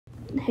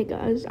Hey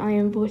guys, I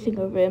am voicing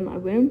over in my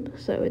room,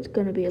 so it's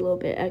going to be a little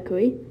bit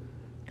echoey.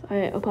 I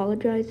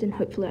apologize, and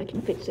hopefully I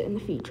can fix it in the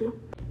future.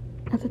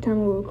 At the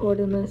time we're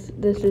recording this,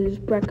 this is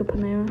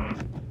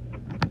Brachyponera,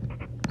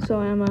 so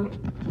I'm a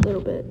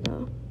little bit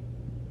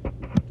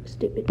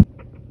stupid.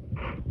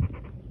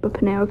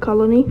 Brachyponera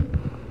colony,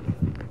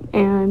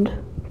 and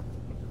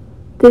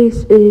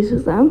this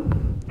is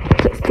them.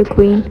 That's the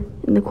queen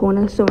in the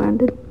corner,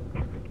 surrounded.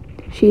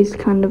 She's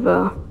kind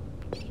of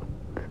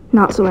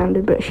not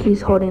surrounded, but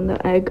she's holding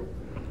the egg.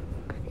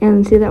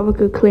 And see that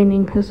worker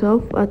cleaning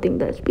herself? I think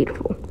that's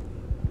beautiful.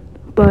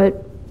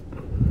 But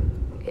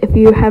if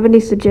you have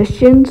any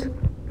suggestions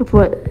of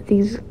what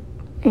these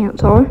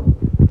ants are,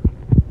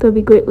 they'll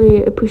be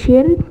greatly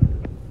appreciated.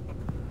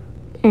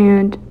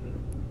 And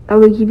I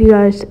will give you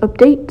guys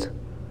updates.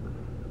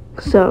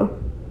 So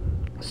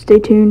stay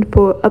tuned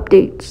for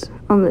updates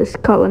on this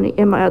colony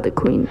and my other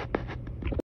queen.